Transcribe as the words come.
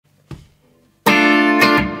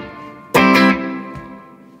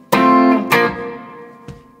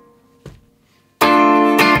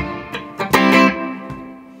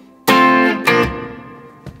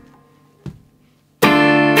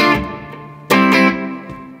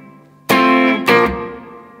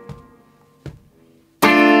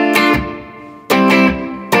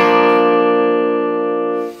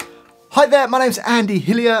Hi there, my name's Andy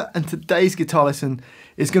Hillier and today's guitar lesson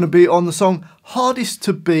is going to be on the song Hardest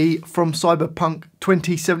to Be from Cyberpunk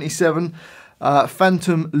 2077,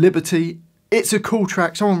 Phantom Liberty. It's a cool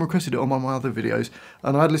track, someone requested it on one of my other videos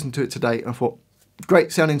and I had listened to it today and I thought,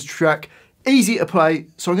 great sounding track, easy to play,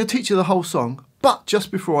 so I'm going to teach you the whole song. But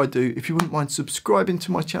just before I do, if you wouldn't mind subscribing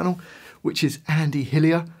to my channel, which is Andy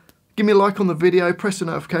Hillier, give me a like on the video, press the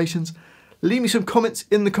notifications, leave me some comments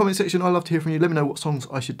in the comment section. I love to hear from you. Let me know what songs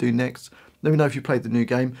I should do next. Let me know if you played the new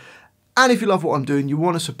game. And if you love what I'm doing, you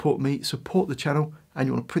want to support me, support the channel, and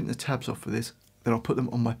you want to print the tabs off for this, then I'll put them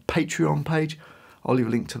on my Patreon page. I'll leave a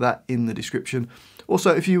link to that in the description.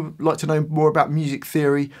 Also, if you'd like to know more about music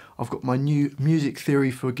theory, I've got my new Music Theory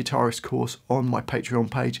for Guitarists course on my Patreon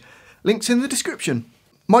page. Links in the description.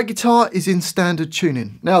 My guitar is in standard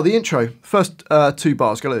tuning. Now the intro, first two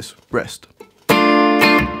bars, go like this, rest.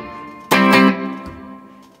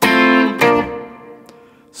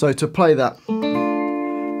 So to play that,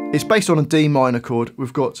 it's based on a D minor chord.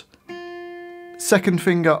 We've got second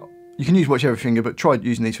finger, you can use whichever finger, but try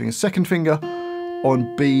using these fingers. Second finger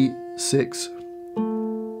on B6,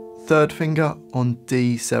 third finger on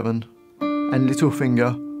D7, and little finger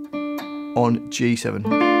on G7.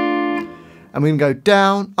 And we're going to go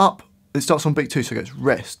down, up, it starts on beat 2, so it goes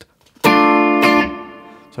rest.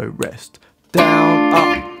 So rest, down,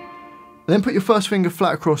 up. Then put your first finger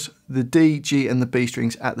flat across the D, G and the B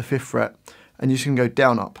strings at the 5th fret, and you just can go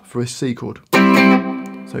down, up for a C chord.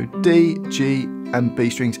 So D, G and B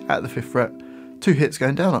strings at the 5th fret, 2 hits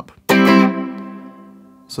going down, up.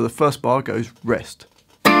 So the first bar goes rest.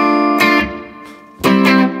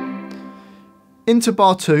 Into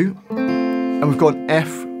bar 2, and we've got an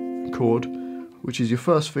F chord, which is your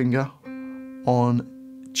first finger on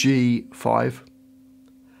G5,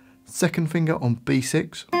 second finger on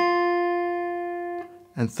B6,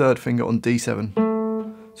 and third finger on D7.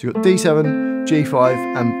 So you've got D7, G5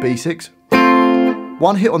 and B6.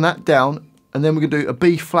 One hit on that down, and then we're going to do a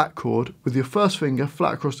B flat chord with your first finger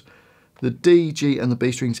flat across the D, G and the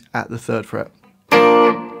B strings at the 3rd fret.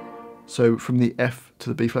 So from the F to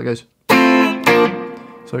the B flat goes.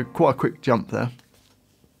 So quite a quick jump there.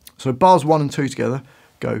 So bars 1 and 2 together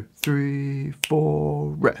go 3, 4,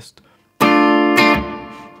 rest.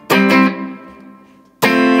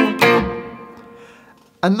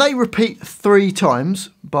 And they repeat 3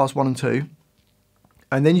 times, bars 1 and 2,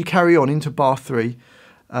 and then you carry on into bar 3,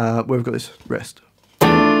 where we've got this rest.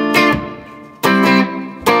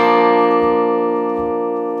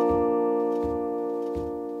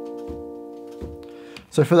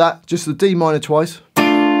 So for that, just the D minor twice,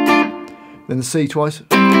 then the C twice,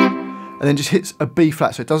 and then just hits a B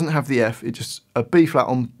flat, so it doesn't have the F, it's just a B flat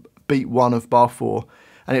on beat 1 of bar 4,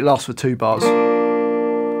 and it lasts for 2 bars.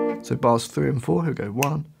 So bars 3 and 4, here we go,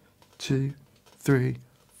 1, 2, 3,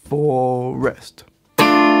 4, rest. 2,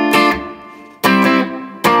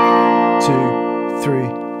 3,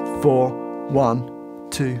 4, 1,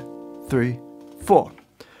 2, 3, 4.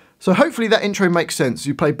 So hopefully that intro makes sense.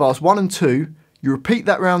 You play bars 1 and 2, you repeat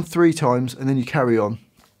that round 3 times, and then you carry on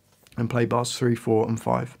and play bars 3, 4 and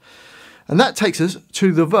 5. And that takes us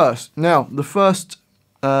to the verse. Now, the first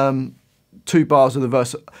 2 bars of the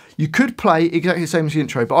verse, you could play exactly the same as the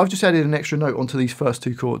intro, but I've just added an extra note onto these first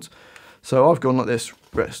 2 chords. So I've gone like this,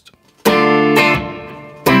 rest.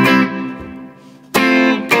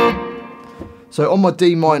 So on my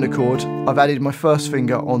D minor chord, I've added my first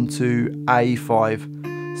finger onto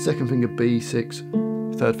A5, second finger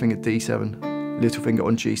B6, third finger D7, little finger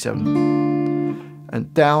on G7,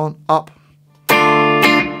 and down, up.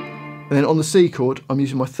 And then on the C chord, I'm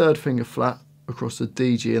using my third finger flat across the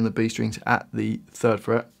D, G and the B strings at the 3rd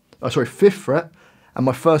fret, 5th fret, and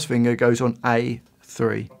my first finger goes on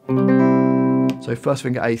A3. So first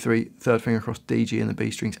finger A3, third finger across D, G and the B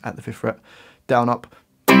strings at the 5th fret, down, up.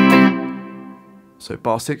 So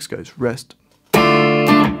bar 6 goes rest.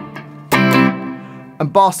 And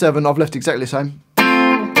bar 7 I've left exactly the same.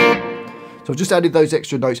 So I've just added those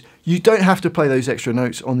extra notes. You don't have to play those extra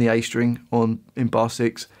notes on the A string in bar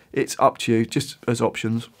 6. It's up to you, just as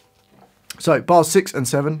options. So bars 6 and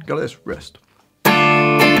 7, go like this, rest.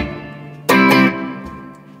 And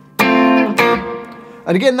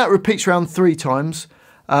again, that repeats around 3 times.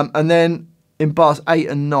 And then in bars 8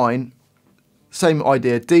 and 9, same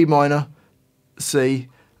idea, D minor, C,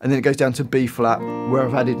 and then it goes down to B flat, where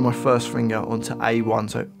I've added my first finger onto A1.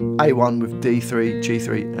 So A1 with D3,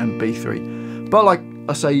 G3 and B3. But like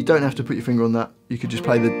I say, you don't have to put your finger on that. You could just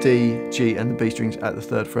play the D, G and the B strings at the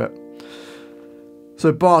 3rd fret.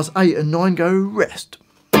 So bars 8 and 9 go rest.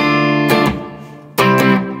 2,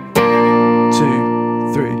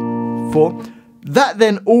 3, 4. That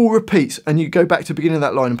then all repeats, and you go back to the beginning of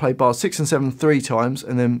that line and play bars 6 and 7 3 times,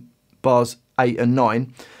 and then bars 8 and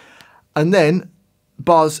 9. And then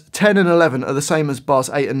bars 10 and 11 are the same as bars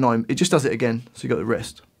 8 and 9. It just does it again, so you got the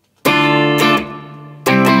rest. 2,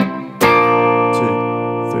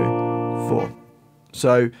 3, 4.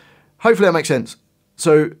 So hopefully that makes sense.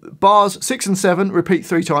 So bars 6 and 7 repeat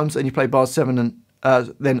 3 times, and you play bars 7 and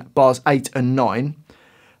then bars 8 and 9.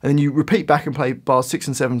 And then you repeat back and play bars 6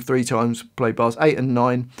 and 7 3 times, play bars 8 and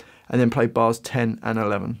 9, and then play bars 10 and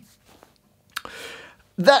 11.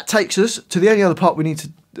 That takes us to the only other part we need to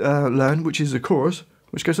learn, which is the chorus,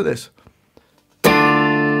 which goes like this.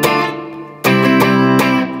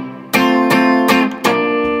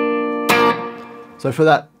 So for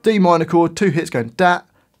that D minor chord, 2 hits going da,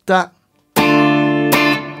 da.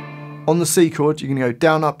 On the C chord, you're going to go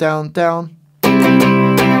down, up, down, down.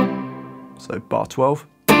 So bar 12.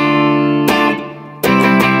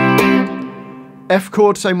 F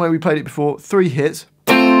chord, same way we played it before, 3 hits.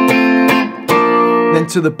 Then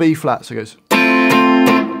to the B flat, so it goes.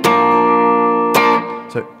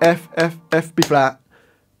 So F, F, F, B flat,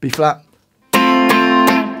 B flat.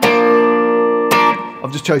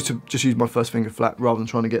 I've just chose to just use my first finger flat rather than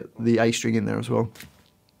trying to get the A string in there as well.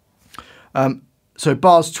 So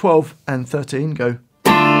bars 12 and 13 go.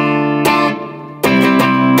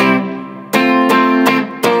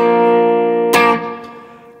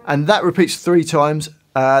 And that repeats 3 times.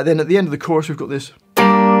 Then at the end of the chorus, we've got this.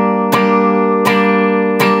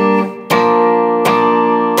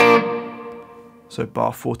 So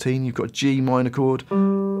bar 14, you've got G minor chord,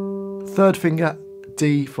 3rd finger,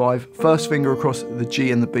 D5, 1st finger across the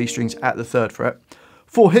G and the B strings at the 3rd fret.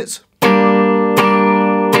 4 hits.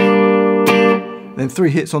 Then 3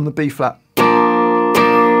 hits on the B flat.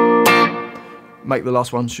 Make the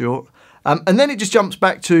last one short. And then it just jumps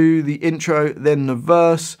back to the intro, then the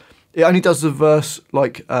verse. It only does the verse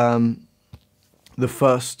like the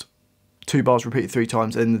first 2 bars repeated 3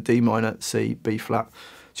 times, and the D minor, C, B flat.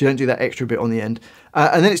 So you don't do that extra bit on the end.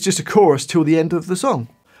 And then it's just a chorus till the end of the song.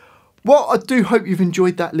 Well, I do hope you've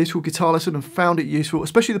enjoyed that little guitar lesson and found it useful,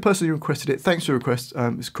 especially the person who requested it. Thanks for the request.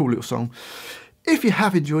 It's a cool little song. If you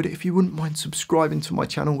have enjoyed it, if you wouldn't mind subscribing to my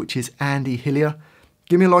channel, which is Andy Hillier,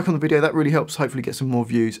 give me a like on the video. That really helps hopefully get some more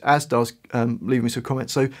views, as does leaving me some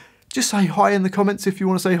comments. So just say hi in the comments if you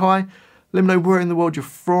want to say hi. Let me know where in the world you're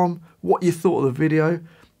from, what you thought of the video.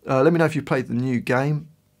 Let me know if you played the new game.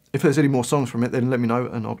 If there's any more songs from it, then let me know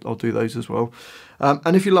and I'll do those as well.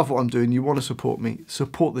 And if you love what I'm doing, you want to support me,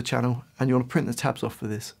 support the channel, and you want to print the tabs off for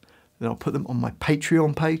this, then I'll put them on my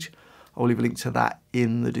Patreon page. I'll leave a link to that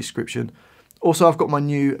in the description. Also, I've got my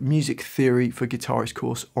new music theory for guitarist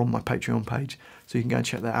course on my Patreon page, so you can go and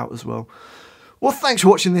check that out as well. Well, thanks for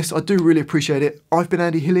watching this. I do really appreciate it. I've been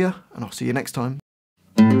Andy Hillier, and I'll see you next time.